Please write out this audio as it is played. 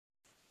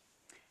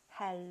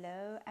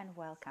Hello and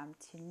welcome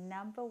to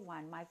number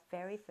one, my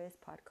very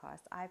first podcast.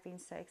 I've been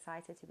so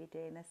excited to be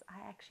doing this. I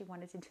actually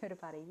wanted to do it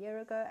about a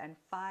year ago and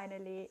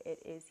finally it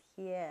is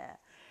here.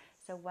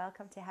 So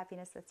welcome to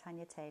Happiness with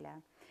Tanya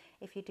Taylor.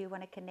 If you do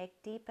want to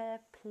connect deeper,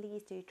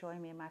 please do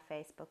join me in my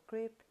Facebook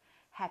group,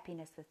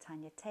 Happiness with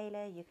Tanya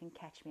Taylor. You can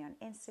catch me on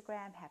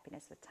Instagram,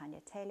 Happiness with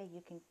Tanya Taylor.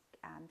 You can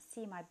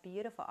see my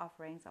beautiful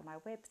offerings on my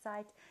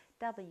website,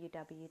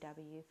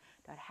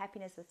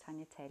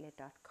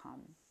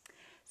 www.happinesswithtanyataylor.com.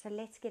 So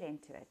let's get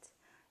into it.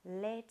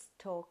 Let's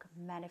talk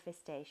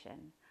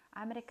manifestation.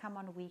 I'm going to come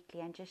on weekly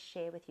and just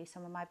share with you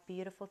some of my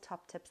beautiful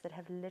top tips that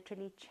have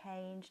literally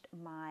changed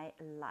my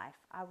life.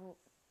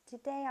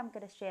 Today I'm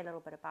going to share a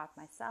little bit about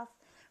myself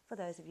for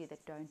those of you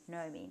that don't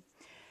know me.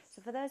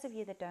 So for those of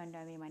you that don't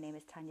know me, my name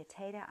is Tanya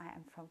Taylor. I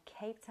am from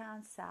Cape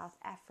Town, South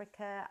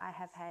Africa. I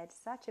have had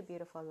such a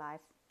beautiful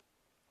life.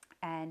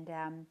 And,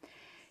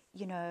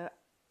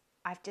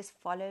 I've just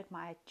followed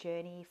my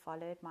journey,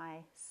 followed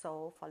my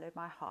soul, followed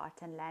my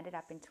heart, and landed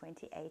up in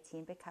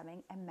 2018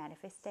 becoming a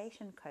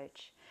manifestation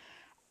coach.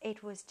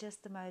 It was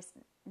just the most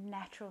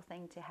natural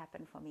thing to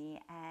happen for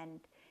me, and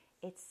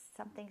it's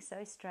something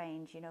so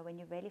strange. When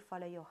you really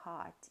follow your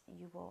heart,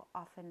 you will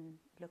often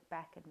look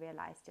back and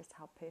realize just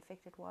how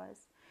perfect it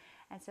was.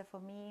 And so for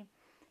me,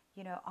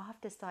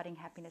 after starting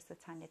Happiness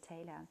with Tanya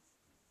Taylor,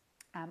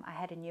 I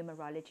had a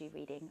numerology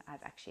reading.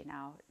 I've actually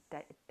now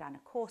done a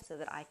course so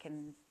that I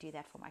can do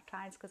that for my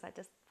clients because I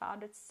just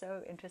found it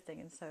so interesting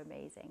and so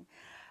amazing.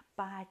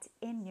 But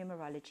in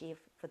numerology,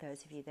 for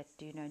those of you that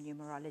do know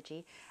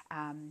numerology,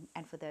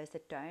 and for those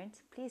that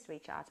don't, please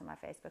reach out on my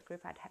Facebook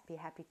group. I'd be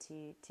happy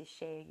to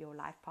share your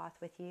life path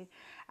with you.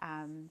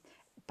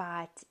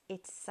 But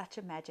it's such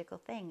a magical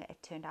thing.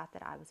 It turned out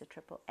that I was a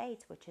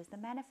 888, which is the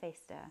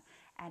manifester,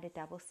 and a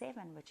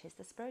 77, which is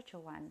the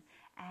spiritual one.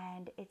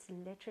 And it's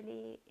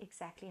literally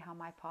exactly how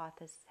my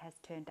path has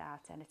turned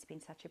out, and it's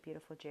been such a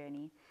beautiful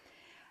journey.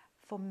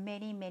 For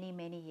many, many,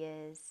 many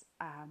years,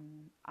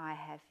 I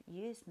have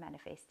used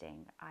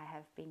manifesting. I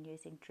have been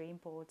using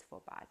dream boards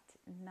for about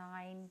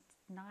 10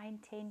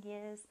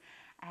 years,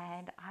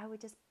 and I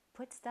would just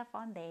put stuff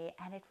on there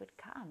and it would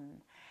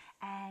come.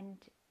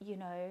 And,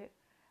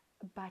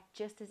 but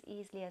just as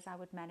easily as I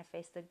would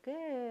manifest the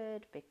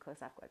good,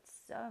 because I've got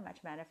so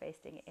much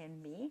manifesting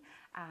in me,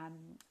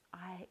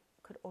 I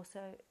could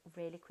also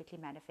really quickly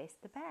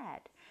manifest the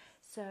bad.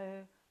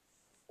 So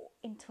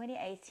in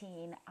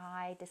 2018,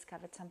 I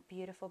discovered some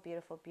beautiful,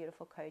 beautiful,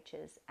 beautiful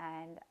coaches,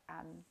 and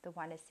the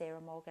one is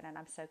Sarah Morgan, and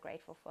I'm so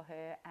grateful for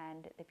her,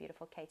 and the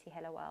beautiful Katie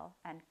Hellawell.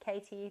 And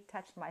Katie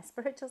touched my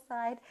spiritual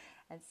side,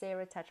 and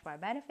Sarah touched my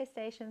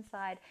manifestation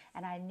side,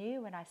 and I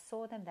knew when I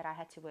saw them that I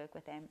had to work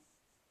with them.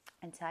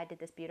 And so I did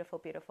this beautiful,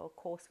 beautiful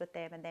course with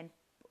them, and then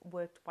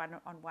worked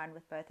one-on-one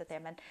with both of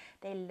them, and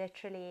they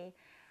literally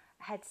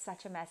had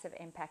such a massive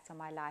impact on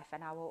my life,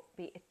 and I will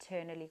be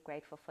eternally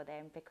grateful for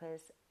them,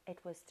 because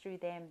it was through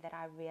them that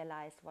I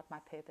realized what my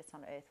purpose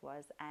on earth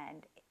was.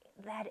 And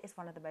that is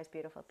one of the most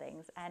beautiful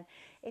things. And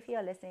if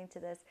you're listening to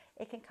this,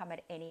 it can come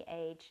at any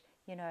age.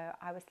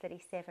 I was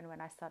 37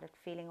 when I started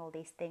feeling all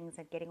these things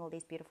and getting all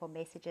these beautiful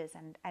messages,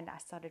 and I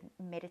started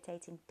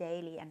meditating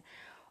daily, and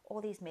all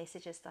these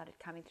messages started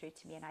coming through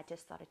to me, and I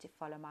just started to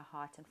follow my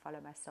heart and follow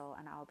my soul,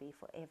 and I'll be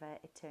forever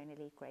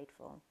eternally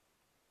grateful.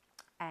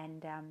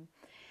 And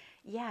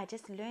I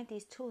just learned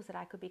these tools that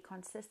I could be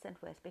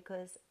consistent with,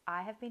 because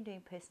I have been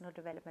doing personal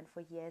development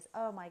for years.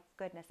 Oh my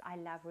goodness, I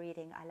love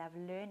reading, I love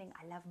learning,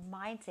 I love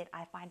mindset.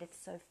 I find it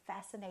so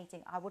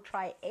fascinating. I will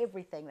try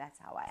everything. That's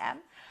how I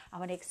am. I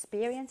want to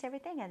experience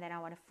everything, and then I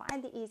want to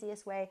find the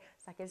easiest way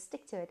so I can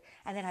stick to it,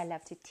 and then I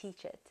love to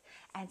teach it.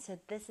 And so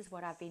this is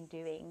what I've been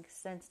doing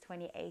since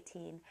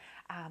 2018,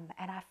 and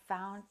I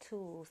found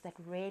tools that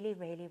really,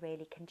 really,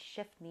 really can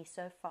shift me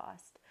so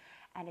fast.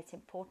 And it's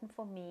important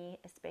for me,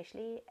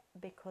 especially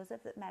because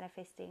of the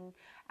manifesting.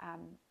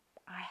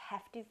 I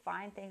have to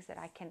find things that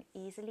I can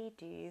easily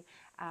do,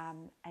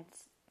 and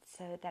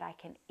so that I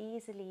can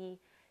easily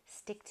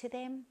stick to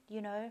them.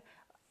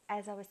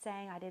 As I was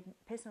saying, I did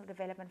personal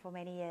development for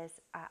many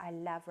years. I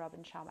love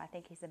Robin Sharma. I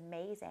think he's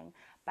amazing.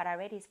 But I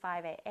read his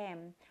 5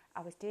 a.m.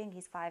 I was doing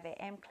his 5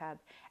 a.m.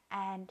 club,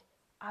 and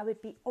I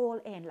would be all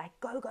in, like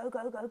go, go,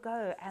 go, go,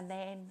 go. And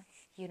then,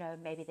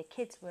 maybe the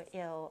kids were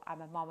ill. I'm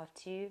a mom of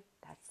two.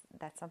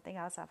 That's something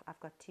else. I've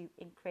got two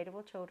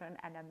incredible children,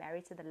 and I'm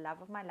married to the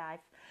love of my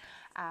life,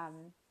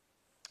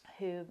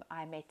 whom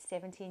I met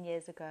 17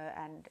 years ago,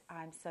 and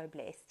I'm so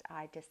blessed.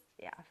 I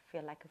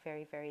feel like a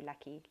very, very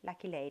lucky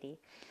lady.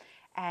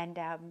 And,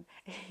 I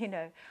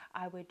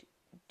would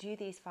do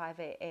these 5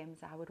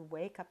 a.m.s. I would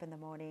wake up in the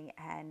morning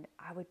and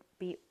I would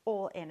be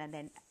all in, and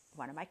then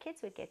one of my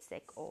kids would get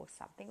sick or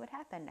something would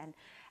happen, and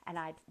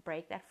I'd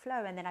break that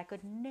flow, and then I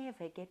could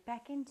never get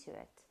back into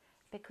it.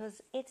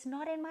 because it's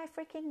not in my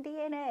freaking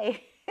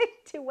DNA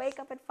to wake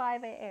up at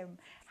 5 a.m.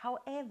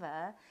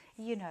 However,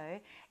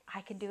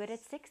 I can do it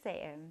at 6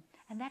 a.m.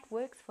 and that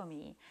works for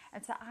me.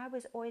 And so I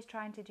was always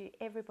trying to do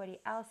everybody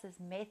else's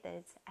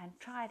methods and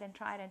tried and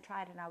tried and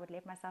tried, and I would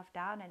let myself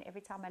down. And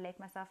every time I let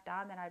myself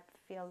down, then I'd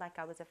feel like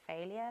I was a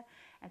failure.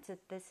 And so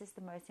this is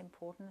the most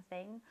important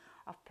thing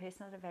of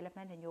personal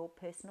development and your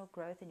personal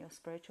growth and your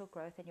spiritual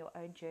growth and your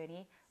own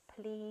journey.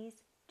 Please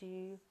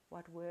do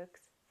what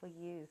works for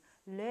you.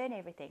 Learn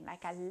everything.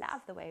 Like, I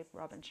love the way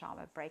Robin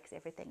Sharma breaks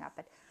everything up,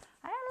 but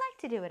I don't like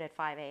to do it at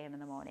 5 a.m. in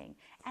the morning.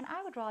 And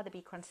I would rather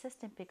be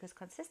consistent, because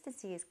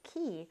consistency is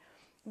key.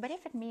 But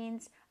if it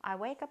means I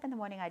wake up in the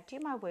morning, I do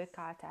my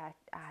workout,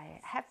 I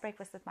have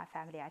breakfast with my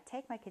family, I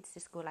take my kids to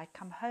school, I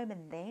come home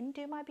and then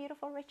do my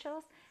beautiful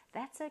rituals,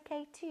 that's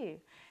okay too.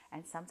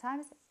 And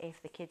sometimes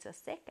if the kids are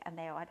sick and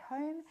they are at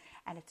home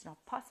and it's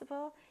not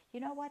possible, you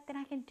know what, then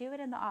I can do it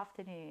in the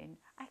afternoon.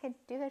 I can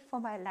do it for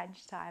my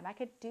lunchtime. I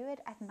could do it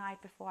at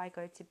night before I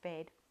go to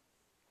bed.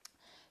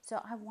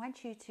 So I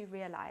want you to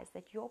realize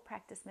that your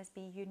practice must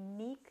be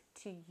unique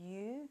to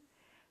you.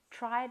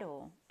 Try it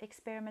all,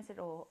 experiment it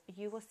all.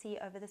 You will see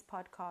over this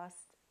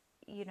podcast,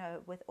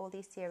 with all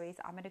these series,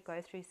 I'm going to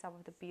go through some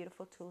of the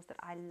beautiful tools that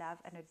I love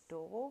and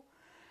adore.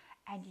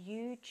 And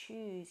you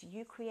choose,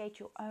 you create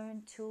your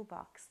own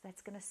toolbox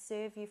that's going to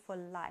serve you for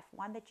life.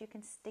 One that you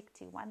can stick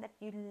to, one that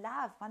you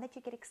love, one that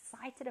you get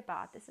excited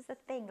about. This is the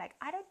thing. Like,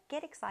 I don't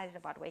get excited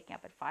about waking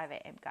up at 5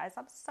 a.m., guys.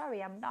 I'm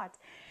sorry, I'm not.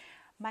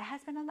 My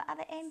husband on the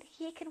other end,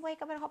 he can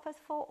wake up at 4:30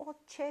 all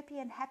chirpy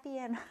and happy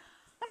and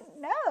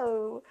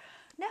no,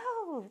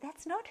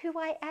 that's not who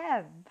I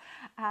am.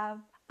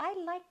 I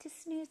like to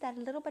snooze that a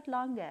little bit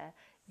longer.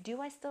 Do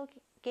I still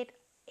get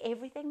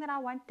everything that I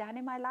want done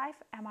in my life?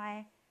 Am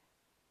I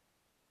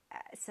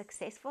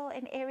successful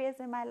in areas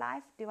in my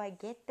life? Do I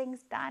get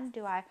things done?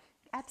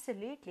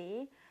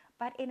 Absolutely,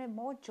 but in a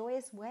more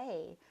joyous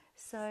way.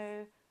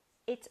 So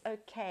it's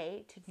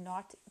okay to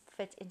not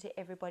fit into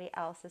everybody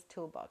else's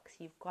toolbox.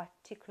 You've got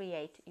to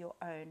create your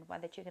own,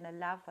 one that you're going to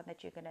love, one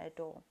that you're going to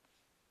adore.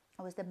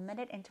 It was the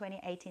minute in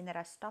 2018 that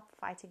I stopped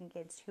fighting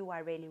against who I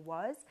really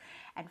was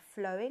and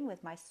flowing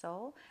with my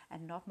soul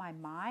and not my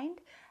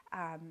mind,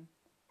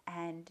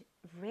 and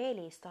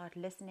really started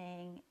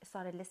listening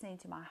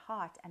to my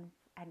heart and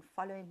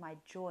following my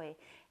joy.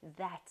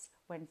 That's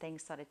when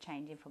things started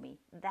changing for me.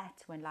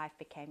 That's when life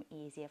became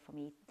easier for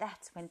me.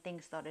 That's when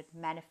things started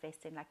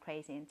manifesting like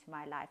crazy into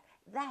my life.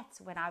 That's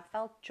when I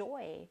felt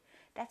joy.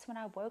 That's when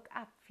I woke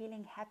up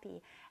feeling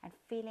happy and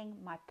feeling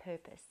my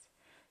purpose.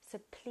 So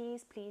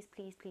please, please,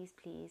 please, please,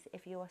 please,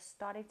 if you are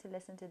starting to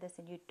listen to this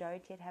and you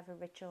don't yet have a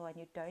ritual and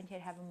you don't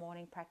yet have a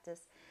morning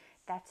practice,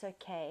 that's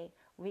okay.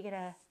 We're going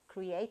to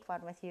create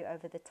one with you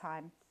over the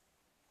time.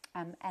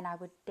 And I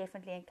would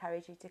definitely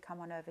encourage you to come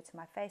on over to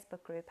my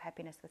Facebook group,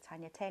 Happiness with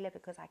Tanya Taylor,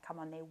 because I come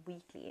on there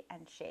weekly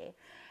and share.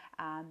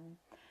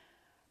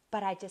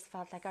 But I just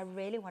felt like I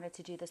really wanted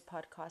to do this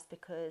podcast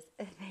because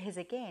there's,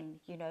 again,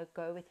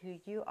 go with who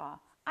you are.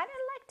 I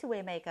don't like to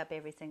wear makeup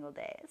every single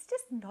day. It's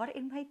just not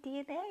in my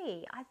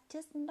DNA. I'm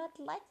just not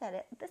like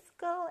that. This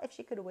girl, if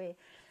she could wear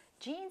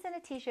jeans and a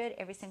t-shirt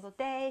every single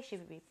day, she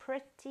would be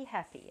pretty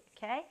happy,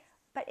 okay?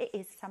 But it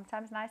is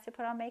sometimes nice to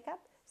put on makeup.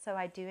 So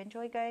I do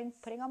enjoy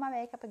putting on my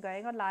makeup and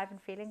going on live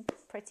and feeling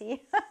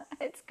pretty.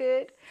 It's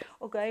good.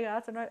 Or going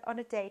out on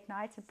a date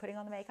night and putting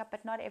on the makeup,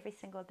 but not every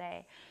single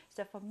day.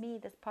 So for me,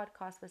 this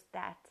podcast was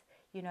that,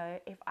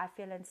 if I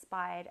feel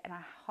inspired and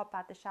I hop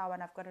out the shower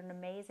and I've got an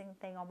amazing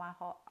thing on my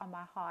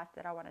heart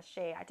that I want to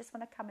share, I just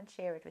want to come and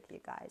share it with you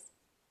guys.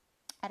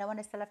 I don't want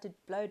to still have to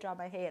blow dry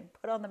my hair and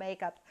put on the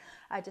makeup.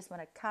 I just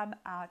want to come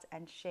out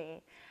and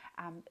share.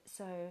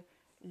 So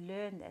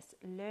learn this.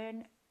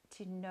 Learn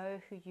to know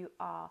who you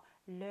are.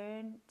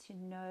 Learn to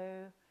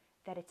know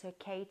that it's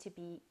okay to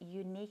be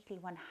uniquely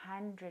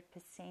 100%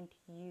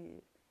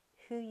 you.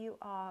 Who you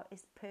are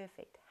is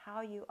perfect. How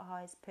you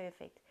are is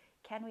perfect.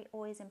 Can we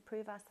always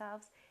improve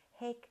ourselves?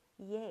 Heck,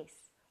 yes.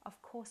 Of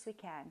course we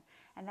can.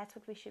 And that's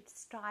what we should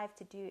strive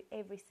to do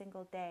every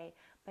single day,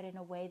 but in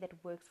a way that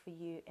works for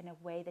you, in a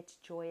way that's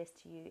joyous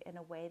to you, in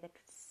a way that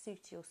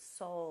suits your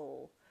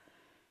soul.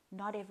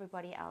 Not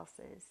everybody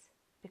else's,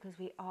 because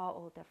we are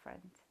all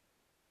different.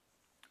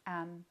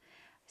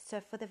 So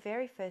for the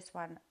very first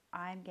one,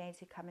 I'm going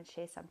to come and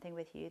share something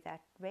with you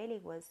that really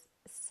was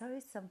so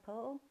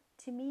simple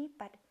to me,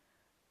 but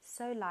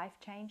so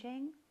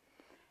life-changing.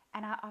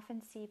 And I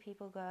often see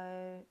people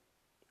go,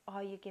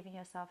 are you giving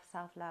yourself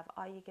self-love?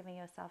 Are you giving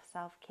yourself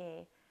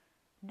self-care?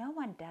 No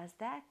one does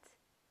that.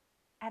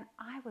 And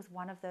I was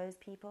one of those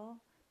people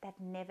that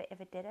never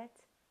ever did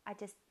it. I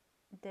just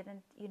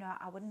didn't,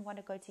 I wouldn't want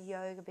to go to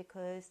yoga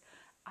because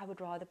I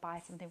would rather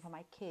buy something for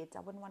my kids. I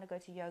wouldn't want to go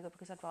to yoga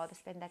because I'd rather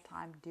spend that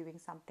time doing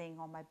something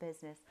on my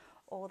business,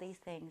 all these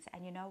things.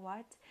 And you know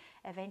what?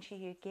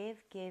 Eventually you give,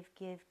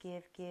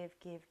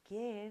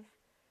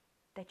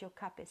 that your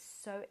cup is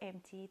so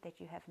empty that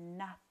you have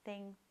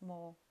nothing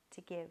more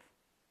to give.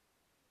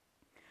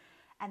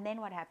 And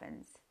then what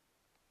happens?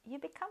 you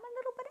become a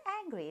little bit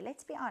angry.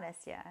 Let's be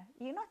honest here.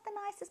 You're not the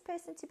nicest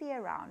person to be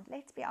around.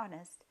 Let's be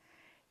honest.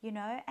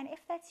 And if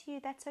that's you,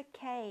 that's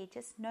okay.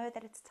 Just know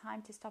that it's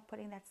time to stop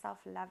putting that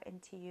self-love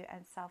into you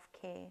and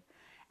self-care.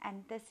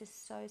 And this is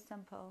so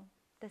simple.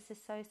 This is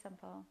so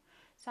simple.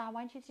 So I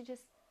want you to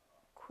just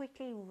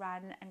quickly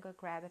run and go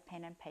grab a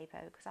pen and paper,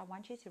 because I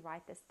want you to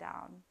write this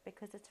down,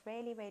 because it's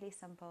really, really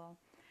simple.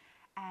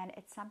 And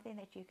it's something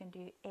that you can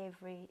do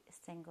every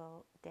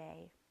single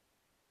day.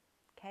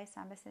 Okay,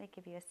 so I'm just going to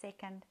give you a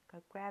second. Go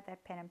grab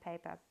that pen and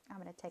paper.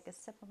 I'm going to take a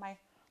sip of my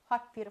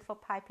hot, beautiful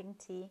piping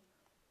tea.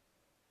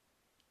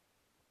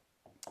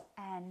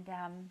 And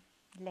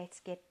let's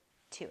get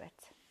to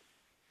it.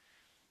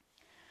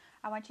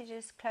 I want you to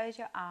just close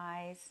your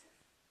eyes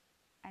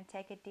and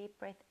take a deep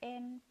breath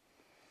in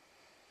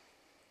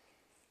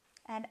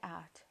and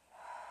out.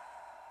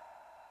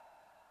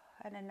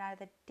 And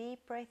another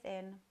deep breath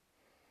in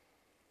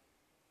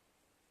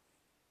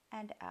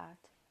and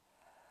out.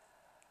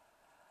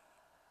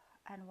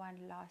 And one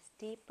last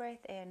deep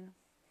breath in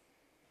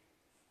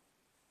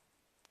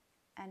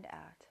and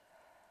out.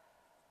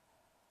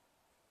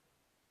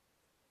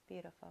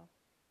 Beautiful.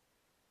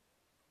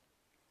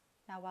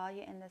 Now while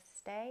you're in this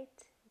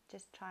state,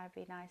 just try and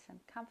be nice and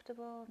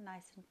comfortable,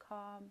 nice and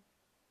calm.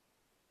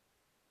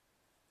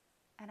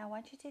 And I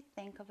want you to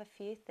think of a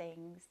few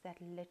things that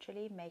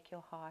literally make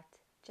your heart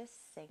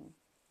just sing.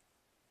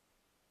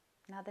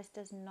 Now this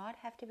does not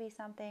have to be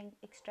something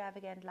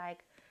extravagant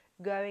like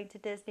going to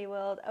Disney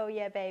World. Oh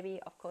yeah, baby.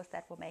 Of course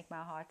that will make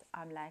my heart.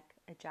 I'm like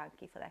a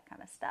junkie for that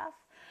kind of stuff.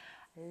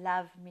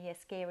 Love me a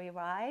scary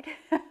ride.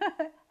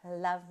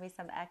 Love me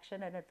some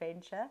action and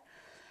adventure.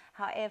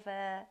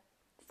 However,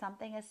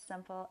 something as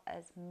simple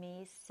as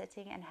me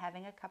sitting and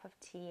having a cup of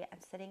tea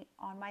and sitting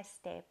on my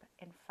step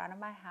in front of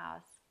my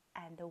house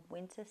and the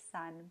winter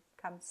sun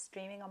comes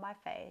streaming on my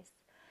face,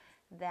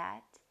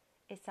 that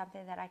is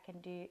something that I can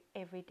do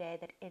every day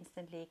that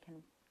instantly can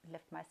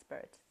lift my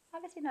spirits.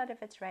 Obviously not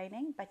if it's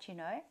raining, but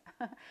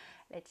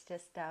let's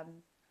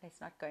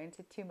not go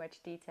into too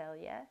much detail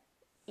here.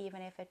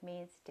 Even if it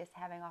means just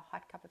having a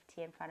hot cup of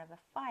tea in front of a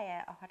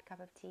fire, a hot cup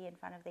of tea in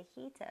front of the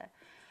heater,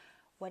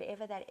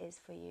 whatever that is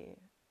for you.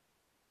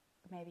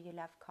 Maybe you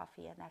love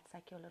coffee and that's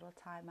like your little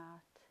time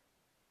out.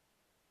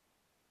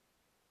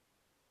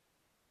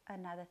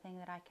 Another thing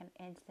that I can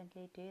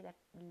instantly do that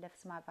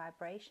lifts my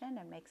vibration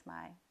and makes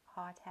my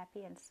heart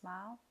happy and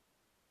smile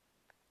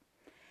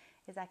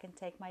is I can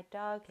take my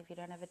dog. If you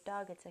don't have a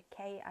dog, it's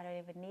okay. I don't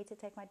even need to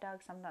take my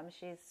dog. Sometimes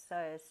she's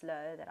so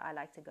slow that I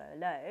like to go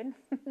alone.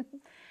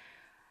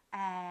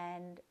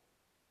 And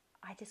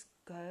I just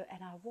go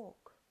and I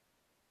walk.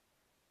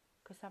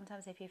 Because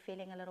sometimes if you're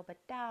feeling a little bit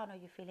down, or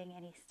you're feeling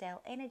any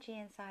stale energy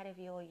inside of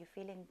you, or you're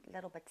feeling a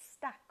little bit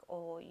stuck,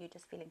 or you're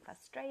just feeling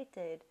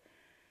frustrated,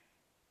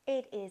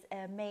 it is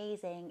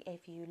amazing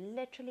if you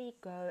literally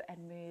go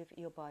and move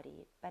your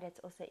body. But it's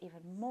also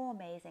even more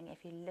amazing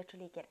if you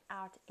literally get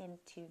out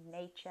into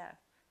nature.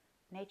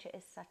 Nature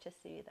is such a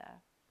soother.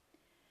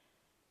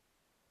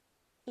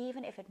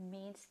 Even if it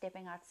means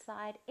stepping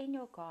outside in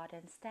your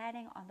garden,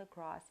 standing on the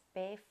grass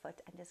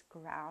barefoot and just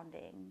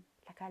grounding.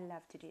 Like I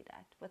love to do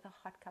that with a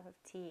hot cup of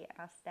tea, and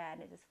I'll stand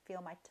and just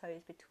feel my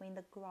toes between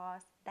the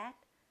grass. That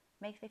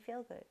makes me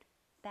feel good.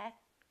 That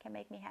can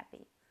make me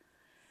happy.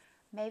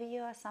 Maybe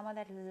you are someone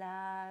that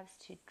loves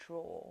to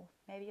draw.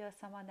 Maybe you're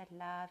someone that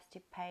loves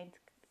to paint.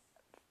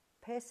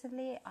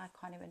 Personally, I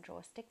can't even draw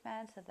a stick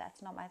man, so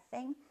that's not my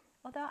thing.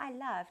 Although I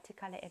love to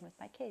color in with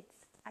my kids.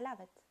 I love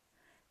it.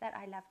 That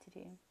I love to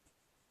do.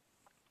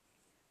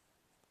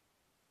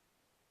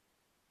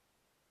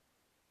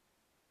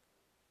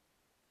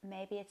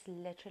 Maybe it's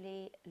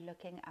literally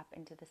looking up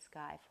into the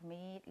sky. For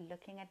me,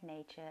 looking at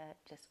nature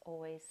just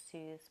always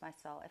soothes my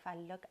soul. If I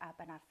look up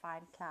and I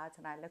find clouds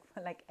and I look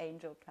for like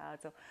angel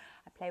clouds, or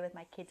I play with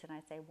my kids and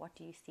I say, what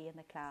do you see in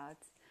the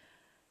clouds?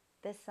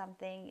 This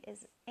something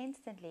is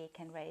instantly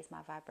can raise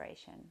my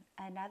vibration.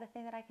 Another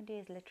thing that I can do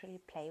is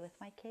literally play with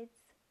my kids.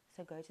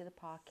 So go to the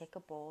park, kick a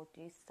ball,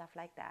 do stuff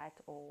like that,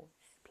 or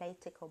play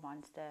Tickle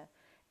Monster.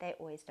 They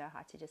always know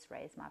how to just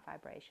raise my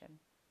vibration.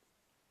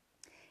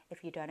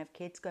 If you don't have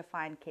kids, go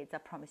find kids. I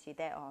promise you,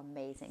 they are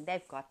amazing.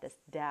 They've got this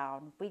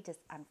down. We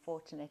just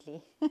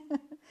unfortunately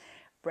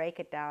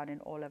break it down in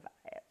all of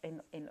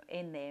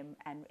in them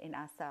and in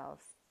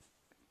ourselves.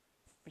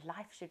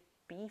 Life should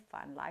be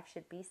fun. Life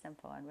should be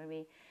simple. And when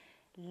we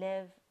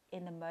live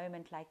in the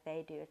moment like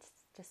they do, it's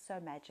just so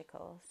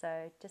magical.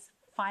 So just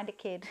find a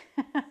kid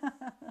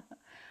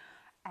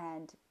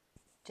and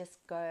just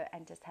go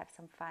and just have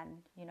some fun,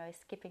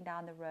 skipping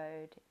down the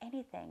road,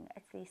 anything.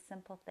 It's these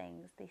simple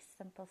things, these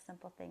simple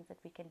things that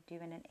we can do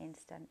in an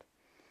instant.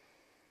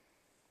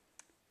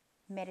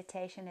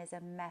 Meditation is a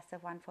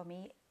massive one for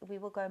me. We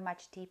will go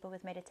much deeper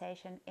with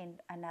meditation in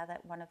another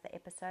one of the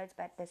episodes,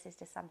 but this is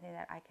just something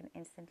that I can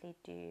instantly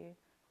do.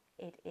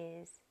 It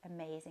is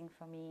amazing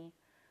for me.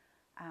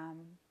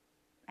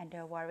 And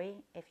don't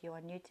worry, if you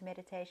are new to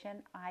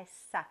meditation, I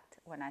sucked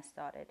when I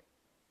started.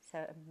 So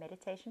a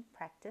meditation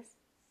practice,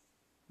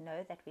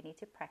 know that we need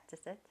to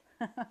practice it.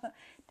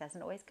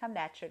 Doesn't always come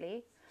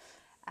naturally.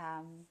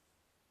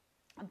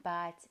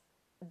 But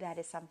that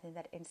is something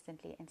that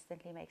instantly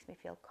makes me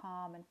feel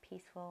calm and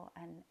peaceful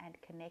and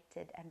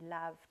connected and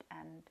loved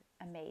and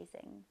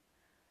amazing.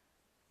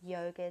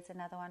 Yoga is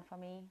another one for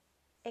me.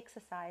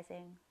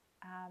 Exercising.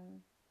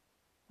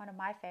 One of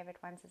my favorite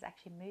ones is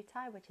actually Muay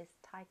Thai, which is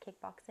Thai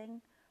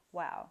kickboxing.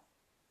 Wow.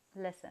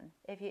 Listen,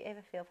 if you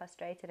ever feel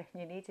frustrated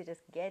and you need to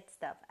just get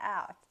stuff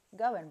out,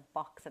 go and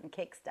box and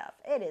kick stuff.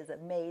 It is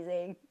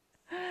amazing.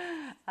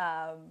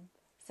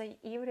 So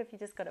even if you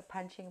just got a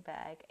punching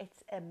bag,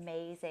 it's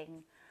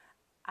amazing.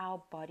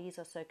 Our bodies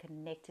are so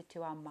connected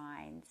to our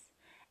minds.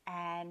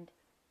 And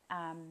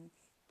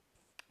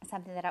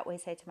something that I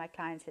always say to my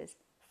clients is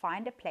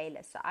find a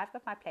playlist. So I've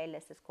got my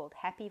playlist, it's called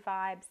Happy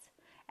Vibes.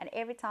 And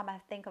every time I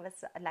think of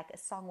a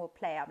song will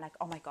play, I'm like,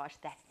 oh my gosh,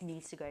 that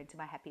needs to go into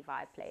my Happy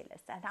Vibe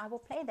playlist. And I will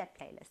play that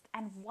playlist.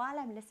 And while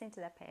I'm listening to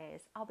that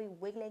playlist, I'll be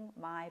wiggling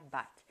my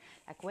butt.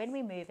 Like when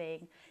we're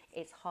moving,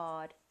 it's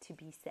hard to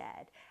be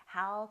sad.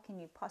 How can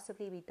you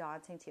possibly be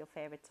dancing to your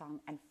favorite song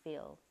and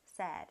feel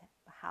sad?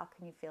 How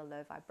can you feel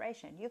low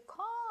vibration? You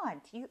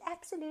can't. You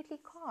absolutely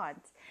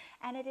can't.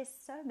 And it is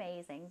so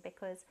amazing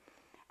because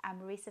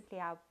recently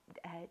I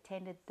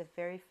attended the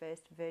very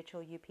first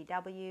virtual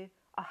UPW.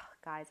 Oh,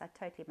 guys, I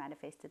totally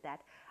manifested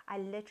that. I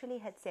literally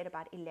had said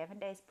about 11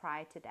 days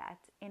prior to that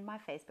in my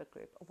Facebook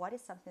group, what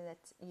is something that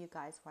you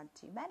guys want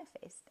to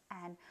manifest?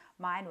 And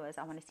mine was,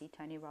 I want to see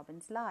Tony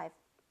Robbins live.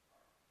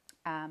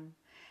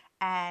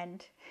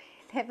 And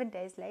 11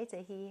 days later,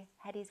 he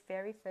had his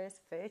very first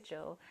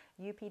virtual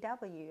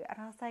UPW. And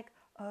I was like,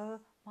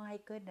 oh my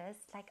goodness,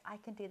 like I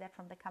can do that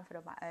from the comfort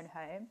of my own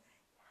home.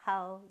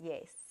 Hell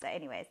yes. So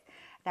anyways,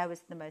 that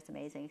was the most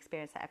amazing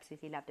experience. I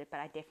absolutely loved it, but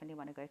I definitely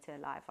want to go to a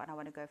live one. I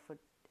want to go for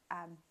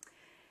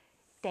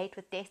Date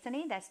with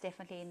Destiny. That's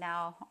definitely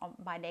now on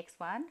my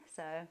next one.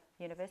 So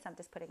universe, I'm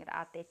just putting it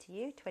out there to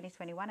you.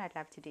 2021, I'd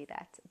love to do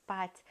that.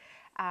 But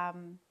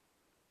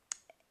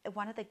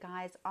one of the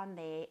guys on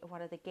there,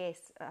 one of the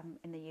guests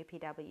in the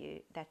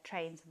UPW that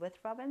trains with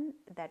Robin,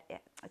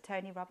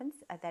 Tony Robbins,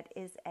 that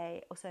is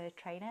also a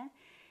trainer,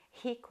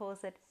 he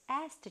calls it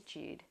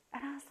Astitude.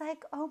 And I was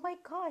like, oh my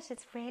gosh,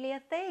 it's really a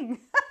thing.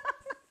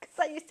 Because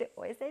I used to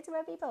always say to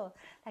my people,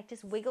 like,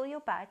 just wiggle your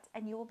butt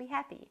and you will be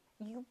happy.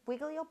 You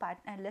wiggle your butt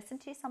and listen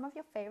to some of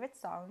your favorite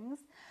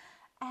songs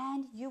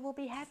and you will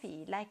be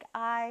happy. Like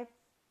I'm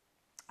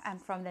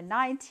from the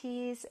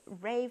 90s,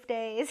 rave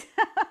days.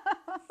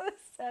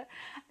 So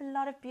a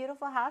lot of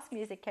beautiful house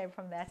music came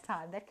from that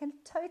time that can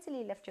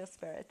totally lift your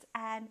spirits.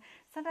 And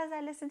sometimes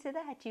I listen to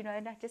that,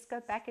 and I just go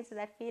back into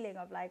that feeling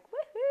of like,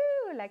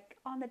 woohoo, like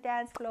on the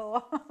dance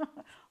floor,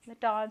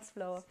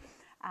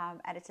 and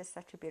it's just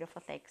such a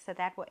beautiful thing. So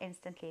that will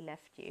instantly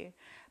lift you.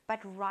 But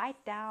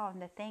write down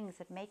the things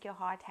that make your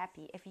heart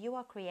happy. If you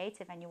are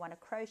creative and you want to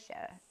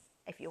crochet,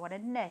 if you want to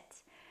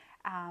knit,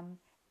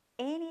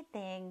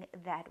 anything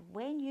that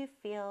when you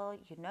feel,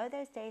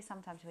 those days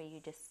sometimes where you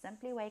just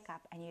simply wake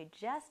up and you're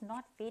just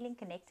not feeling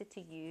connected to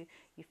you,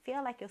 you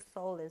feel like your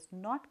soul is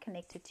not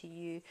connected to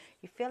you,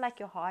 you feel like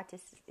your heart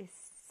is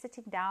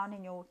sitting down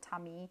in your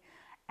tummy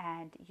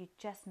and you're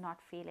just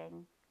not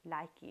feeling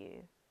like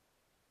you.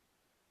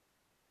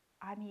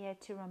 I'm here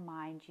to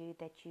remind you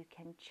that you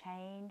can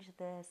change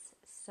this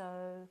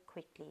so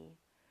quickly.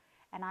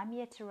 And I'm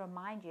here to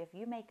remind you, if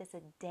you make this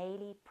a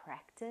daily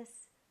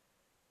practice,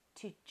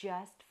 to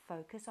just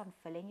focus on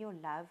filling your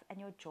love and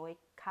your joy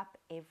cup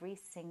every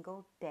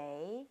single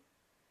day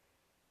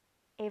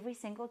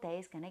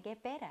is going to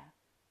get better.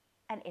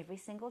 And every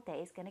single day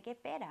is going to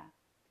get better.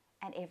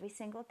 And every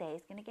single day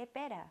is going to get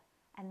better.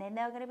 And then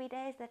there are going to be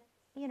days that,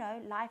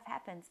 life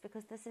happens,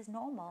 because this is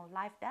normal.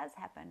 Life does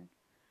happen.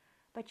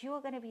 But you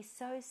are going to be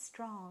so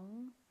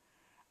strong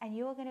and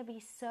you are going to be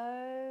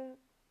so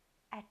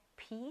at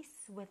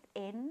peace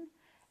within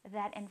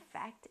that in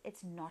fact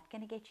it's not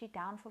going to get you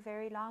down for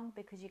very long,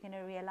 because you're going to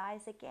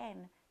realize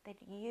again that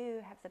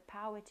you have the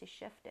power to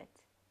shift it.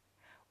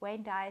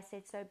 Wayne Dyer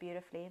said so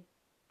beautifully,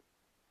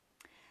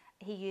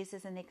 he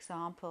uses an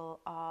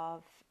example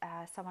of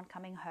someone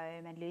coming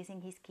home and losing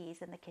his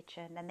keys in the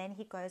kitchen, and then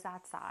he goes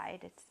outside.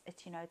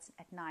 It's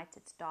at night,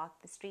 it's dark,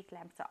 the street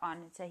lamps are on,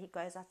 and so he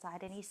goes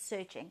outside and he's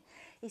searching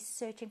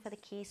for the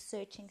keys,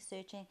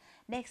 searching.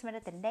 Next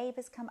minute the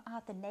neighbors come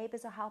out, the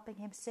neighbors are helping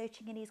him,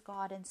 searching in his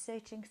garden,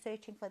 searching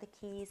for the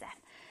keys,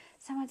 and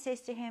someone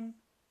says to him,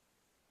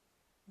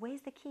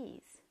 where's the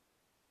keys?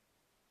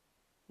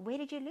 Where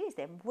did you lose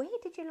them? Where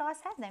did you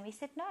last have them? He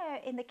said, no,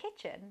 in the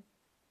kitchen.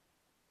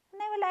 And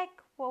they were like,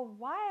 well,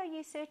 why are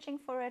you searching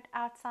for it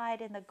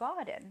outside in the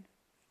garden?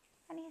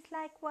 And he's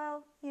like,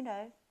 well,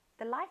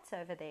 the light's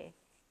over there.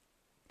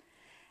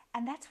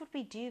 And that's what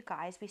we do,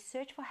 guys. We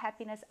search for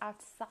happiness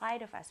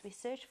outside of us. We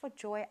search for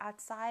joy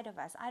outside of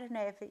us. I don't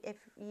know if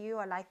you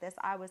are like this.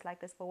 I was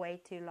like this for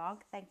way too long.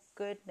 Thank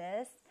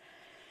goodness.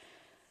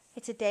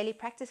 It's a daily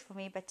practice for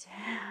me, but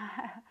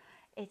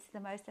it's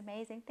the most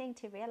amazing thing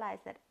to realize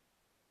that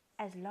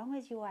as long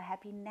as you are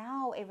happy,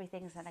 now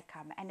everything's going to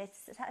come. And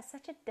it's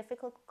such a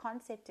difficult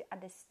concept to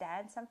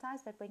understand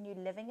sometimes, but when you're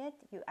living it,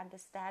 you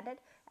understand it,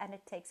 and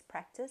it takes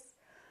practice.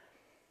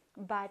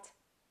 But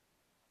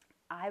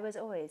I was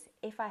always,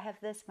 if I have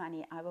this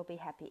money, I will be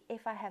happy.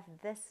 If I have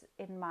this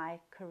in my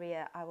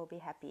career, I will be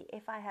happy.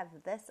 If I have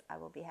this, I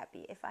will be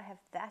happy. If I have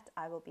that,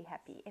 I will be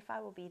happy. If I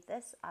will be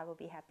this, I will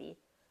be happy.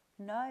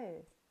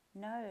 No,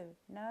 no,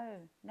 no,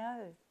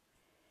 no.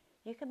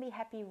 You can be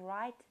happy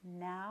right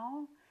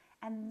now,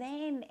 and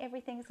then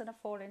everything's going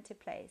to fall into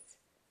place.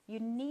 You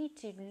need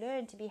to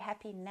learn to be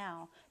happy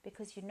now,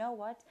 because you know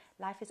what?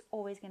 Life is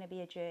always going to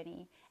be a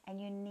journey,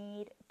 and you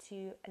need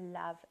to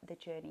love the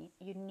journey.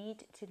 You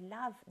need to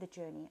love the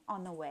journey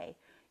on the way.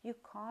 You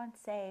can't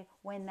say,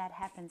 when that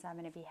happens, I'm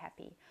going to be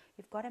happy.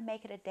 You've got to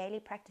make it a daily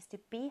practice to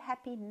be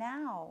happy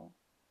now.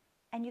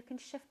 And you can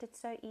shift it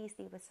so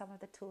easily with some of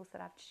the tools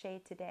that I've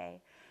shared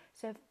today.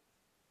 So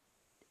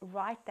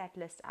write that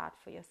list out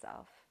for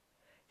yourself.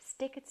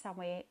 Stick it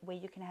somewhere where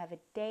you can have a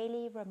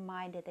daily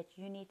reminder that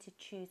you need to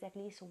choose at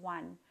least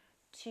 1,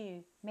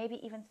 2, maybe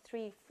even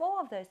 3,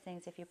 4 of those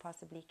things if you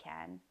possibly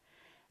can.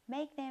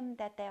 Make them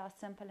that they are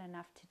simple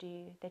enough to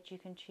do, that you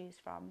can choose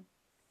from.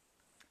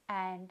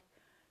 And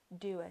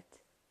do it.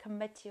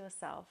 Commit to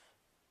yourself.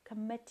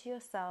 Commit to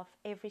yourself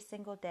every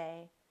single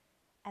day,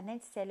 and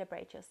then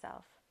celebrate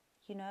yourself.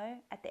 You know,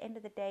 at the end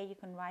of the day, you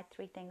can write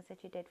 3 things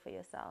that you did for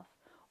yourself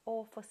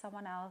or for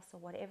someone else or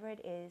whatever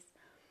it is.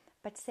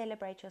 But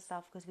celebrate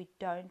yourself, because we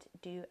don't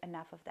do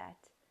enough of that.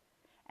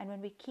 And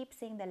when we keep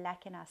seeing the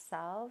lack in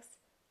ourselves,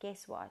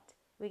 guess what?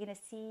 We're going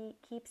to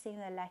keep seeing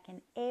the lack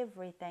in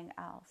everything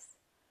else.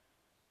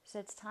 So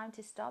it's time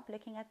to stop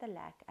looking at the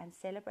lack and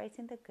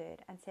celebrating the good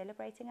and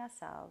celebrating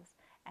ourselves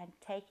and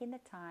taking the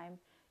time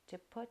to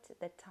put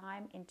the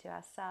time into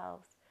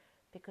ourselves.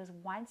 Because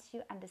once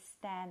you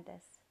understand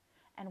this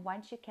and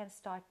once you can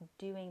start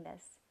doing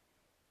this,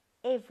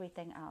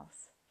 everything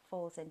else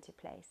falls into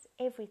place.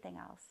 Everything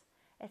else.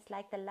 It's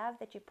like the love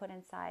that you put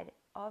inside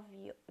of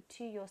you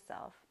to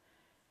yourself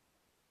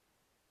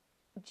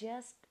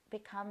just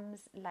becomes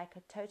like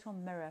a total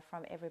mirror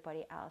from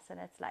everybody else. And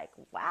it's like,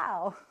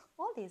 wow,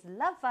 all these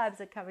love vibes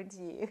are coming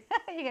to you.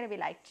 You're going to be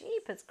like,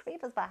 jeepers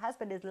creepers, my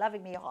husband is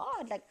loving me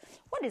hard. Like,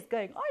 what is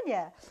going on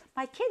here?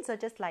 My kids are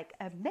just like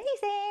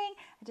amazing.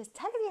 And just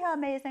telling me how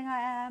amazing I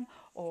am.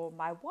 Or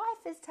my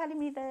wife is telling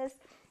me this,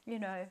 you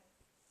know.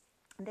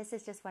 This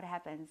is just what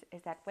happens,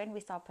 is that when we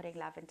start putting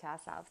love into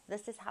ourselves,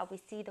 this is how we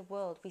see the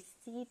world. We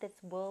see this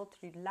world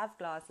through love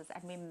glasses,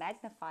 and we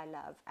magnify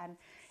love. And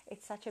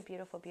it's such a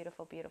beautiful,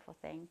 beautiful, beautiful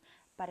thing.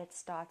 But it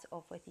starts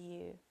off with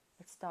you.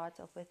 It starts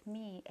off with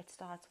me. It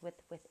starts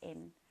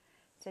within.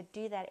 So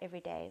do that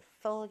every day.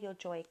 Fill your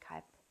joy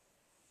cup.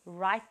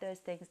 Write those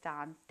things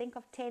down. Think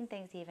of 10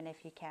 things even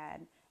if you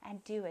can,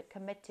 and do it.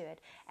 Commit to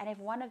it. And if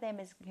one of them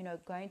is, you know,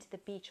 going to the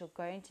beach or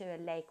going to a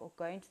lake or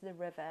going to the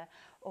river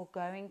or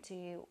going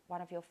to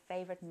one of your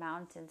favorite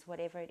mountains,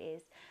 whatever it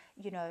is,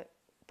 you know,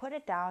 put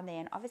it down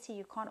there. And obviously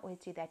you can't always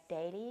do that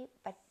daily,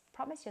 but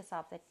promise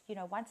yourself that, you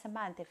know, once a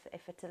month,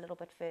 if it's a little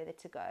bit further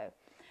to go.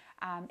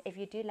 If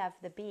you do love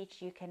the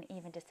beach, you can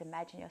even just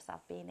imagine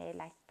yourself being there,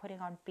 like putting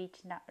on beach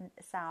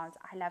sounds.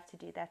 I love to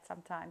do that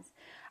sometimes.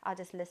 I'll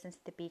just listen to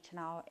the beach and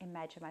I'll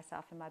imagine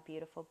myself in my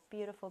beautiful,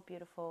 beautiful,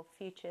 beautiful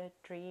future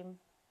dream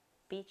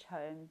beach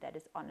home that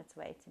is on its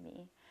way to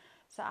me.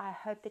 So I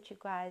hope that you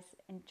guys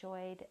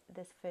enjoyed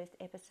this first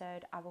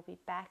episode. I will be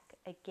back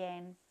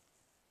again.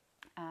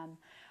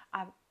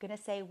 I'm going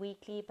to say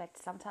weekly, but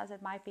sometimes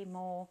it might be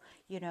more.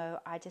 You know,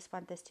 I just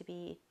want this to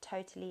be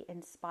totally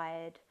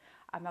inspired.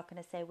 I'm not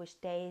going to say which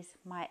days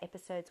my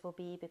episodes will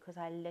be, because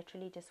I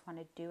literally just want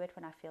to do it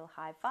when I feel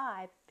high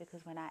vibe,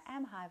 because when I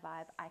am high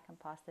vibe, I can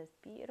pass those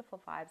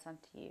beautiful vibes on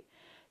to you.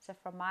 So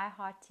from my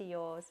heart to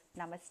yours,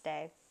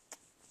 namaste.